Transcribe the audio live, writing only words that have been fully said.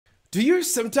Do you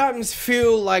sometimes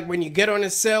feel like when you get on a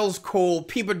sales call,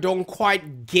 people don't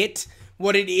quite get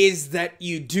what it is that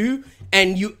you do,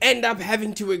 and you end up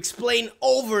having to explain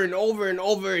over and over and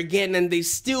over again, and they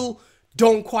still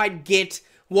don't quite get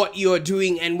what you're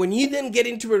doing? And when you then get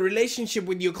into a relationship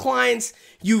with your clients,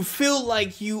 you feel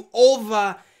like you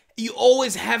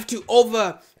always have to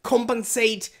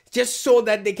overcompensate just so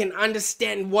that they can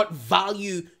understand what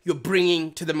value you're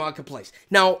bringing to the marketplace.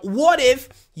 Now, what if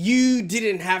you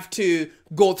didn't have to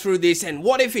go through this? And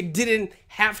what if it didn't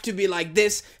have to be like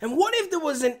this? And what if there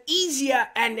was an easier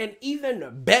and an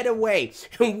even better way?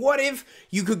 And what if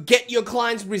you could get your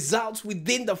clients results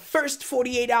within the first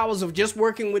 48 hours of just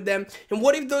working with them? And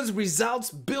what if those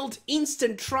results built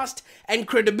instant trust and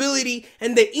credibility,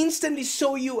 and they instantly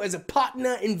show you as a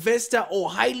partner, investor, or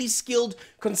highly skilled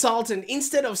consultant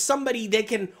instead of somebody they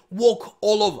can walk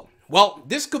all over? Well,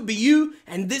 this could be you,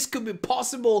 and this could be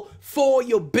possible for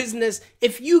your business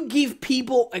if you give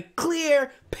people a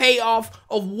clear payoff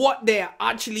of what they're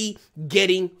actually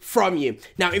getting from you.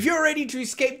 Now, if you're ready to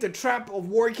escape the trap of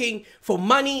working for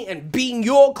money and being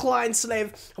your client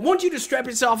slave, I want you to strap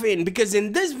yourself in, because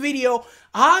in this video,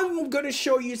 I'm going to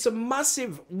show you some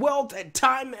massive wealth and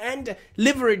time and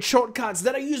leverage shortcuts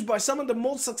that are used by some of the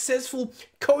most successful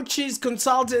coaches,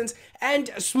 consultants, and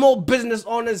small business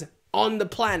owners on the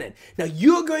planet. Now,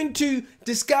 you're going to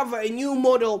discover a new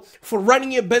model for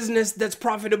running your business that's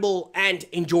profitable and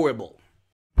enjoyable.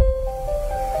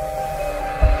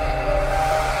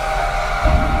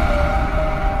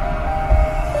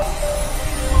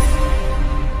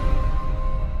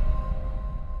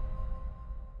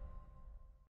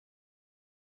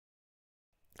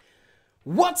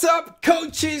 What's up,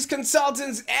 coaches,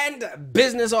 consultants, and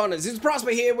business owners? It's Prosper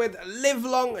here with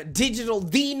Livelong Digital,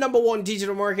 the #1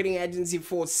 digital marketing agency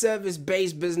for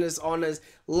service-based business owners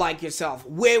like yourself,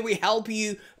 where we help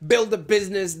you build a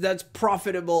business that's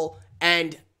profitable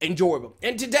and enjoyable.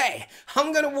 And today,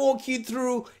 I'm going to walk you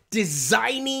through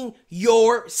designing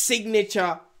your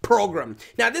signature program.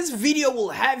 Now, this video will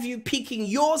have you picking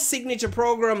your signature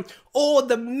program or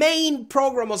the main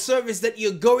program or service that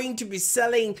you're going to be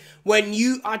selling when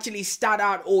you actually start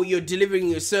out or you're delivering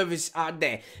your service out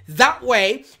there. That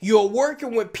way, you're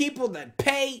working with people that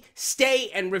pay, stay,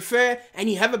 and refer, and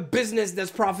you have a business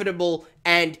that's profitable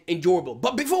and enjoyable.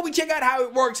 But before we check out how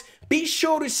it works, be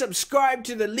sure to subscribe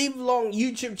to the Livelong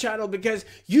YouTube channel, because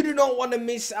you do not want to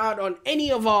miss out on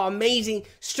any of our amazing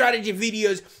strategy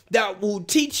videos that will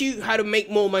teach you how to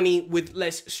make more money with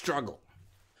less struggle.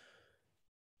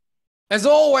 As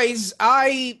always,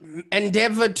 I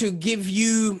endeavor to give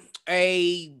you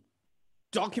a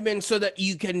document so that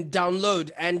you can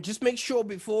download, and just make sure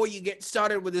before you get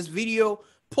started with this video,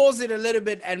 pause it a little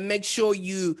bit and make sure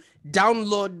you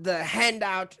download the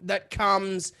handout that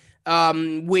comes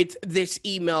with this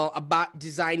email about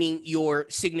designing your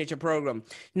signature program.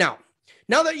 Now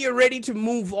that you're ready to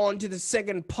move on to the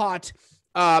second part,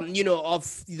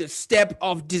 of the step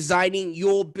of designing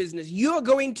your business, you're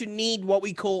going to need what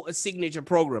we call a signature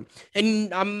program.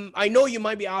 And I know you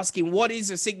might be asking, what is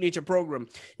a signature program?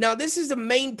 Now, this is the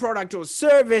main product or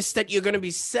service that you're going to be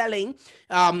selling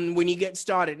when you get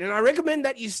started. And I recommend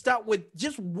that you start with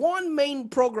just one main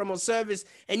program or service,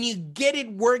 and you get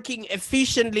it working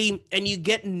efficiently, and you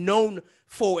get known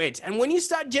for it. And when you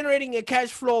start generating a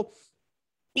cash flow,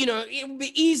 it will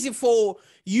be easy for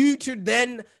you to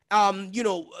then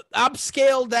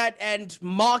upscale that and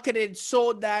market it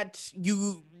so that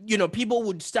people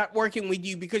would start working with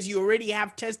you, because you already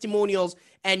have testimonials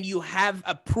and you have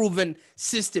a proven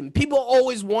system. People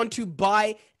always want to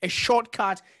buy a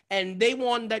shortcut, and they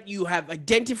want that you have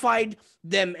identified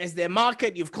them as their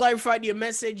market, you've clarified your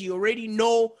message, you already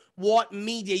know what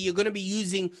media you're going to be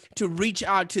using to reach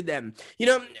out to them.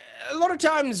 A lot of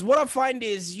times what I find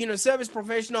is, service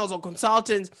professionals or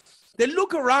consultants, they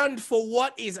look around for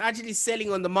what is actually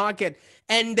selling on the market,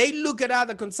 and they look at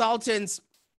other consultants,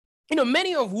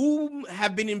 many of whom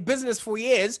have been in business for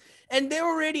years, and they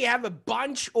already have a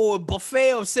bunch or a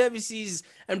buffet of services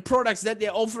and products that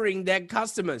they're offering their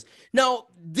customers. Now,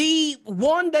 the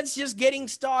one that's just getting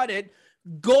started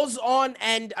goes on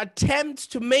and attempts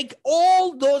to make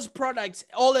all those products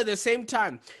all at the same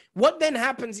time. What then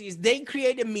happens is they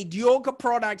create a mediocre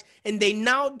product, and they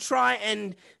now try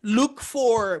and look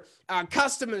for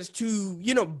customers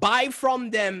to, buy from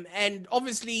them. And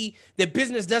obviously their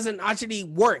business doesn't actually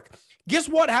work. Guess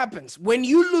what happens? When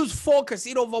you lose focus,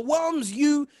 it overwhelms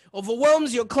you,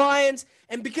 overwhelms your clients,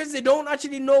 and because they don't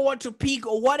actually know what to pick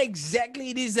or what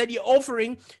exactly it is that you're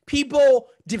offering, people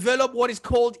develop what is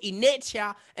called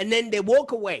inertia, and then they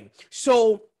walk away.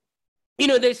 So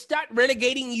they start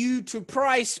relegating you to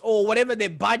price or whatever their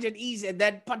budget is at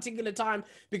that particular time,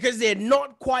 because they're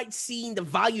not quite seeing the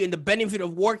value and the benefit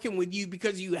of working with you,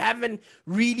 because you haven't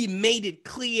really made it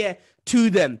clear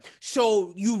to them.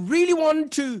 So you really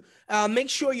want to make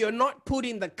sure you're not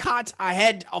putting the cart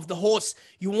ahead of the horse.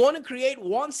 You want to create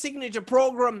one signature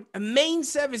program, a main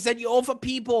service that you offer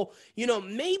people,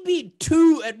 maybe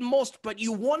two at most, but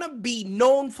you want to be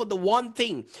known for the one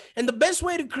thing. And the best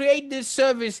way to create this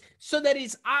service so that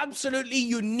it's absolutely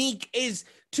unique is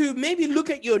to maybe look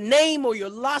at your name or your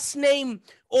last name,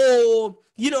 or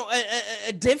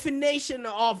a definition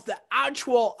of the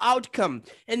actual outcome,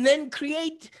 and then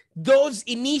create those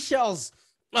initials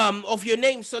of your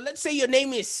name. So let's say your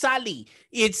name is Sally.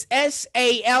 It's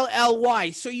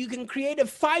Sally. So you can create a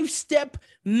 5-step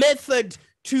method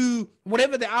to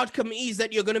whatever the outcome is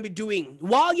that you're going to be doing.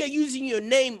 While you're using your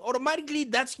name, automatically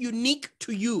that's unique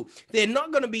to you. There are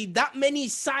not going to be that many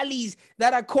Sallys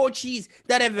that are coaches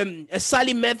that have a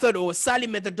Sally method or a Sally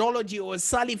methodology or a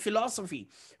Sally philosophy.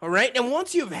 All right. And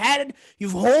once you've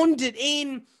honed it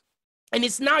in, and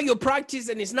it's now your practice,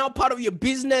 and it's now part of your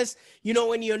business,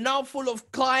 when you're now full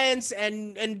of clients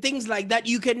and things like that,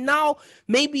 you can now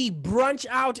maybe branch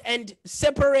out and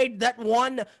separate that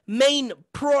one main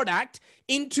product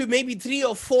into maybe 3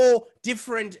 or 4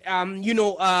 different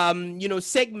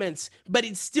segments, but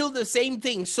it's still the same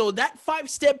thing. So that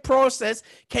 5-step process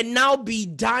can now be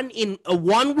done in a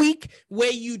 1 week,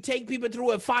 where you take people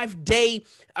through a 5-day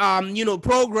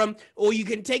program, or you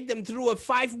can take them through a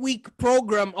 5-week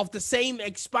program of the same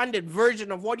expanded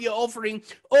version of what you're offering,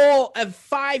 or a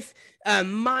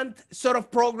 5-month sort of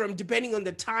program, depending on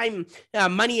the time,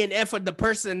 money and effort the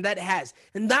person that has.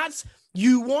 And that's,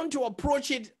 you want to approach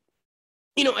it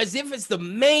as if it's the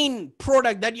main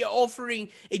product that you're offering.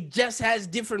 It just has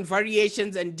different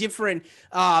variations and different,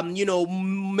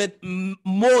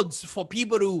 modes for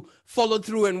people to follow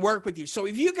through and work with you. So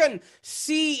if you can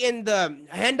see in the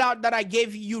handout that I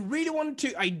gave you, you really want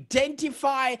to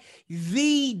identify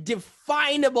the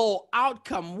definable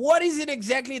outcome. What is it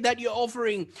exactly that you're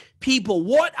offering people?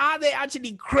 What are they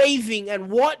actually craving,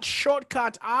 and what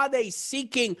shortcut are they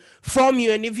seeking from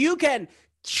you? And if you can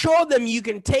show them you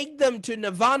can take them to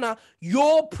nirvana,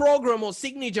 your program or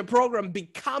signature program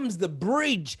becomes the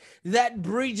bridge that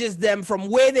bridges them from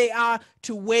where they are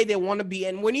to where they want to be.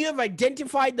 And when you have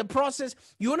identified the process,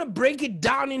 you want to break it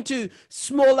down into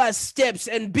smaller steps.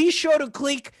 And be sure to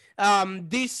click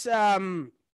this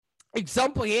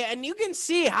example here, and you can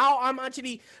see how I'm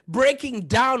actually breaking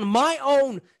down my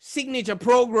own signature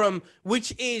program,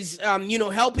 which is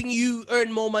helping you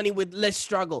earn more money with less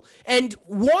struggle. And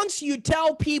once you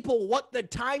tell people what the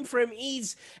time frame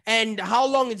is and how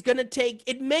long it's going to take,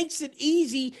 it makes it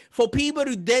easy for people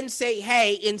to then say,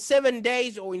 hey, in 7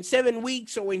 days or in 7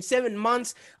 weeks or in 7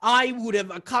 months, I would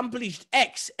have accomplished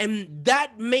X. And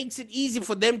that makes it easy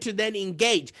for them to then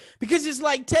engage, because it's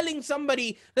like telling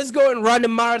somebody, let's go and run a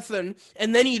marathon,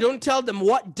 and then you don't tell them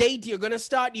what date you're going to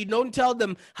start. You don't tell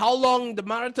them how long the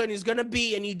marathon is going to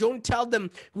be, and you don't tell them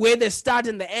where the start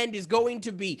and the end is going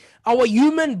to be. Our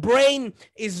human brain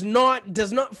does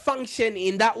not function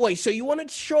in that way. So you want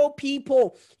to show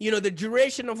people, the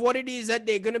duration of what it is that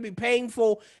they're going to be paying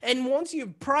for. And once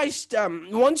you've priced,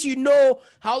 once you know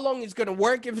how long it's going to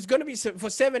work, if it's going to be for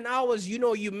 7 hours,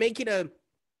 you make it a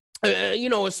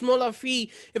smaller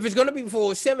fee. If it's going to be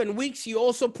for 7 weeks, you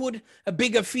also put a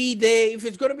bigger fee there. If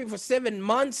it's going to be for 7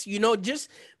 months, just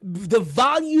the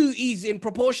value is in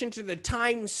proportion to the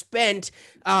time spent,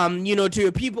 to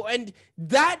your people. And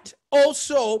that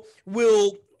also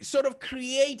will sort of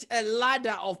create a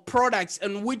ladder of products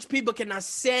in which people can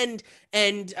ascend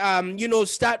and,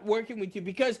 start working with you,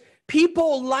 because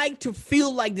people like to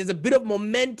feel like there's a bit of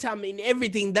momentum in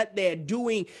everything that they're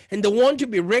doing, and they want to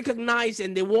be recognized,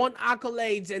 and they want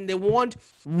accolades, and they want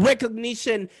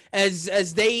recognition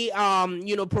as they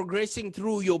progressing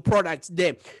through your products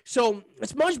there. So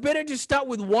it's much better to start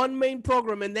with one main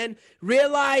program and then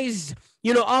realize,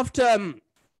 after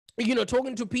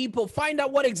talking to people, find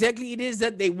out what exactly it is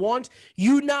that they want.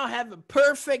 You now have a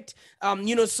perfect,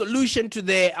 solution to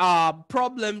their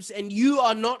problems, and you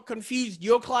are not confused.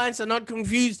 Your clients are not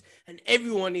confused, and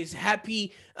everyone is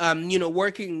happy,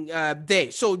 working there.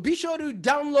 So be sure to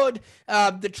download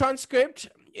the transcript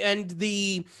and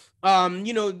the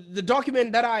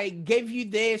document that I gave you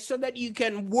there, so that you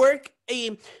can work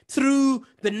through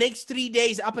the next 3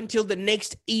 days up until the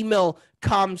next email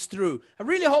comes through. I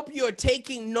really hope you're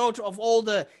taking note of all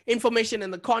the information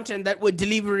and the content that we're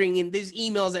delivering in these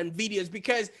emails and videos,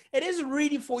 because it is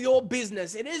really for your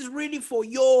business. It is really for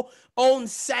your own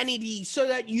sanity, so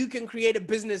that you can create a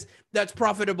business that's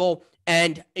profitable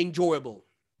and enjoyable.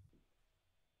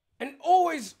 And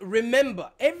always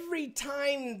remember, every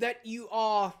time that you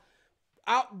are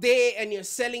out there and you're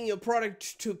selling your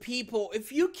product to people,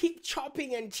 if you keep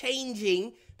chopping and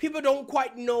changing, people don't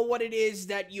quite know what it is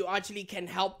that you actually can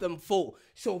help them for.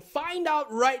 So find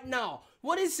out right now,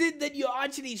 what is it that you're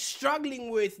actually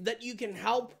struggling with that you can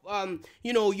help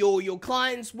your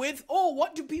clients with, or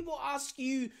what do people ask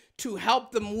you to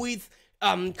help them with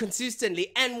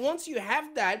consistently? And once you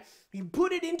have that, you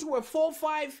put it into a 4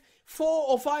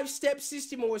 or 5 step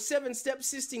system or a 7-step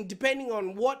system, depending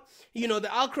on what the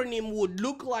acronym would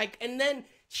look like, and then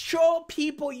show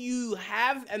people you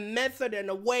have a method and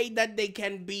a way that they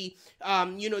can be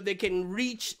they can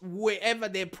reach wherever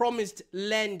their promised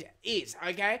land is.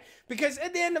 Okay, because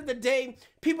at the end of the day,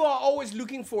 people are always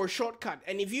looking for a shortcut,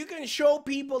 and if you can show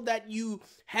people that you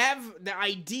have the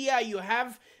idea, you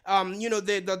have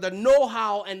the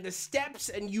know-how and the steps,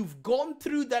 and you've gone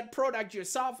through that product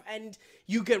yourself, and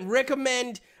you can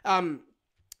recommend the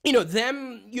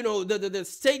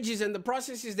stages and the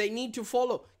processes they need to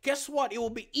follow, guess what? It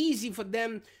will be easy for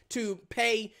them to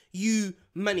pay you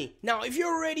money. Now, if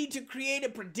you're ready to create a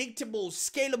predictable,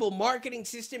 scalable marketing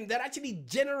system that actually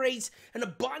generates an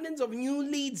abundance of new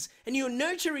leads and you're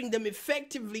nurturing them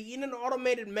effectively in an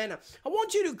automated manner, I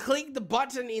want you to click the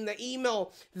button in the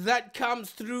email that comes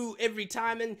through every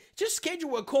time and just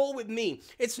schedule a call with me.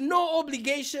 It's no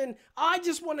obligation. I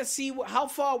just want to see how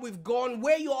far we've gone,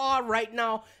 where you are right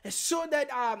now, so that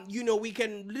we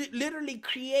can literally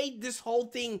create this whole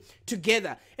thing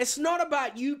together. It's not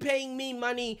about you paying me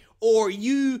money or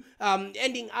you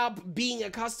ending up being a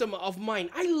customer of mine.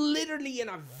 I literally and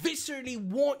I viscerally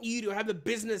want you to have a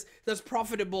business that's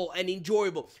profitable and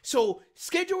enjoyable. So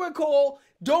schedule a call.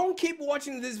 Don't keep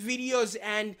watching these videos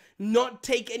and not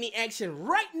take any action.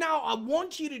 Right now, I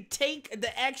want you to take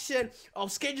the action of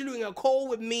scheduling a call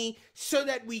with me so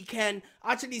that we can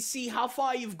actually see how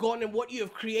far you've gone and what you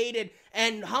have created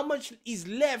and how much is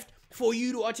left for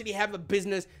you to actually have a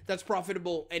business that's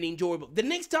profitable and enjoyable. The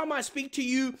next time I speak to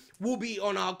you will be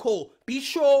on our call. Be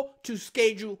sure to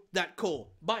schedule that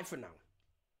call. Bye for now.